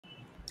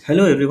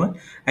Hello everyone,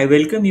 I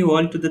welcome you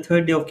all to the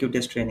third day of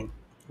qTest training.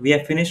 We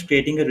have finished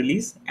creating a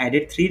release,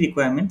 added three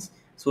requirements,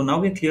 so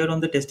now we're clear on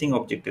the testing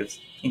objectives.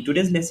 In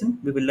today's lesson,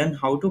 we will learn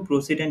how to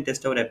proceed and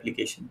test our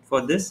application. For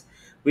this,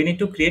 we need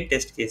to create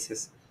test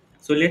cases.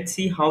 So let's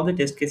see how the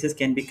test cases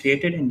can be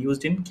created and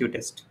used in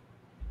qTest.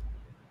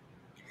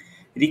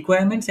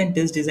 Requirements and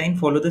test design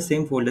follow the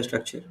same folder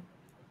structure.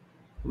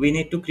 We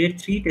need to create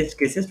three test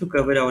cases to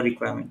cover our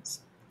requirements.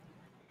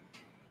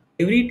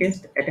 Every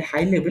test at a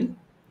high level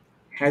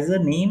has a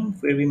name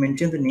where we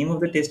mention the name of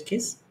the test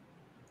case.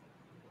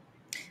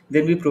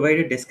 Then we provide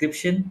a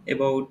description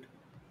about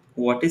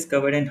what is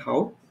covered and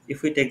how.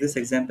 If we take this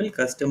example,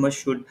 customers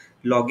should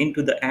log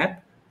into the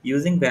app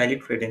using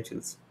valid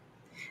credentials.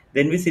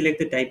 Then we select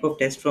the type of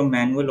test from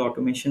manual,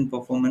 automation,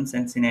 performance,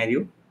 and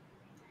scenario.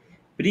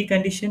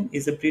 Precondition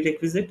is a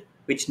prerequisite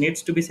which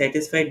needs to be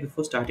satisfied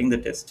before starting the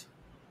test.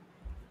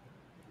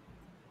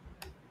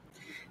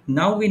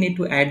 Now we need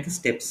to add the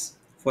steps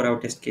for our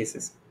test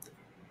cases.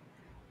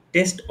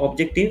 Test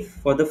objective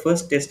for the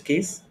first test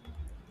case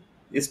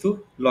is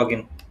to log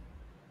in.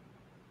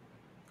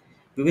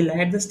 We will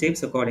add the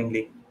steps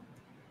accordingly.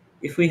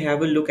 If we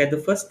have a look at the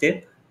first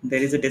step, there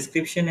is a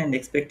description and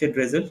expected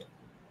result.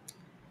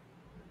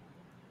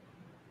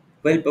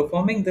 While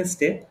performing this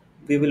step,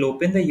 we will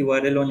open the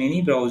URL on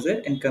any browser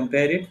and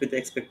compare it with the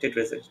expected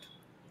result.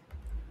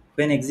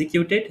 When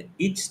executed,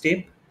 each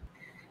step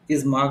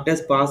is marked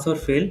as pass or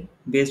fail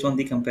based on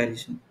the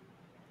comparison.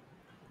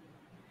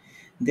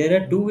 There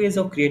are two ways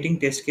of creating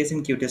test case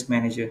in qTest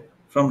Manager,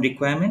 from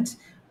requirements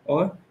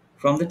or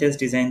from the test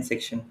design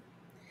section.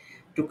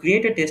 To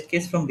create a test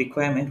case from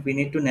requirement, we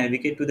need to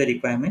navigate to the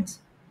requirements,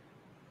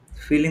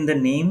 fill in the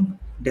name,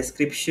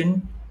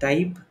 description,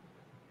 type,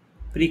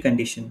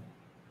 precondition.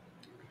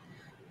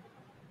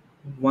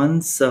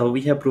 Once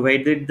we have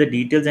provided the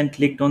details and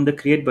clicked on the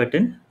create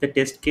button, the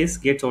test case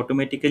gets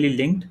automatically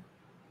linked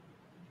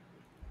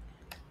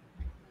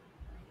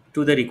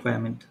to the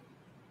requirement.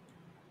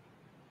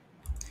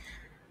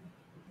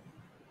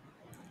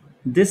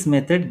 This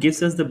method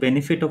gives us the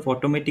benefit of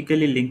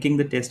automatically linking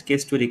the test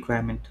case to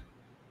requirement.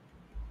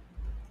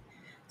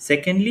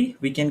 Secondly,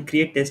 we can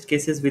create test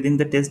cases within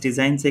the test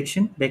design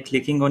section by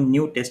clicking on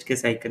new test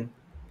case icon.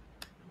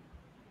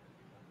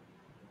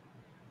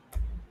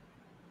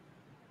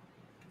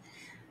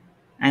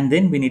 And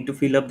then we need to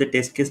fill up the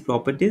test case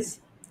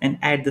properties and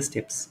add the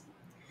steps.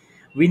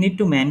 We need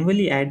to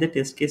manually add the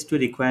test case to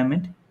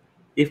requirement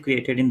if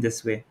created in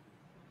this way.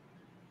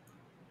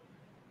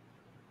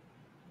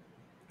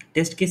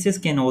 Test cases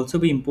can also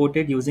be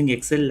imported using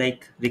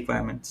Excel-like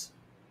requirements.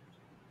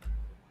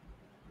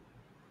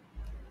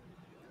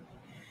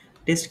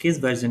 Test case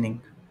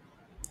versioning.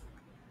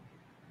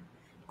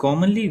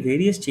 Commonly,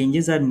 various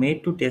changes are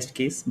made to test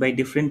case by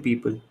different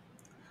people.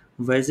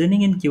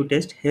 Versioning in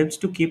qTest helps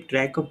to keep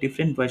track of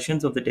different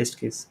versions of the test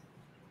case.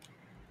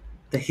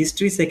 The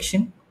history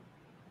section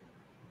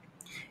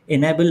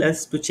enables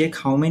us to check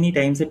how many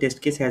times the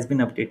test case has been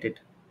updated.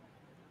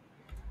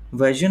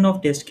 Version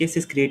of test case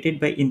is created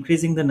by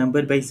increasing the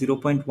number by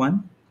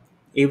 0.1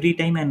 every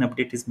time an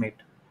update is made.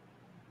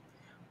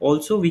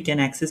 Also, we can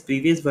access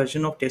previous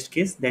version of test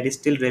case that is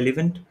still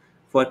relevant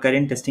for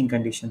current testing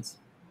conditions.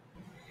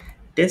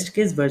 Test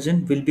case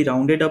version will be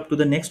rounded up to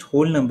the next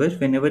whole number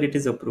whenever it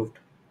is approved.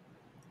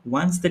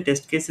 Once the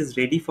test case is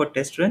ready for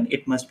test run,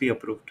 it must be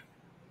approved.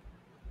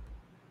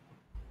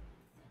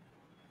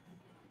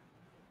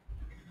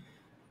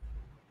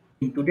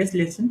 In today's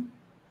lesson,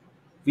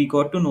 we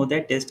got to know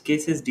that test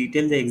cases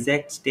detail the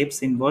exact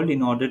steps involved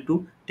in order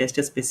to test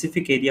a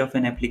specific area of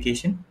an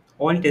application.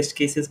 All test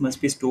cases must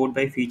be stored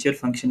by feature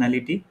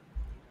functionality.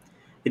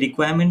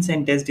 Requirements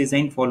and test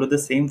design follow the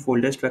same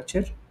folder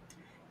structure.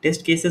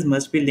 Test cases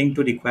must be linked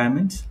to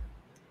requirements.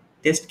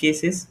 Test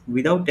cases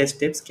without test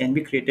steps can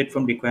be created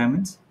from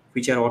requirements,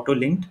 which are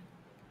auto-linked.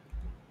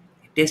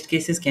 Test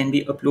cases can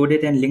be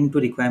uploaded and linked to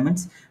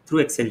requirements through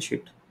Excel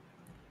sheet.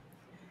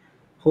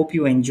 Hope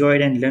you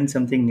enjoyed and learned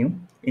something new.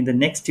 In the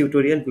next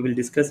tutorial, we will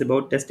discuss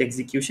about test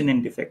execution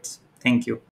and defects. Thank you.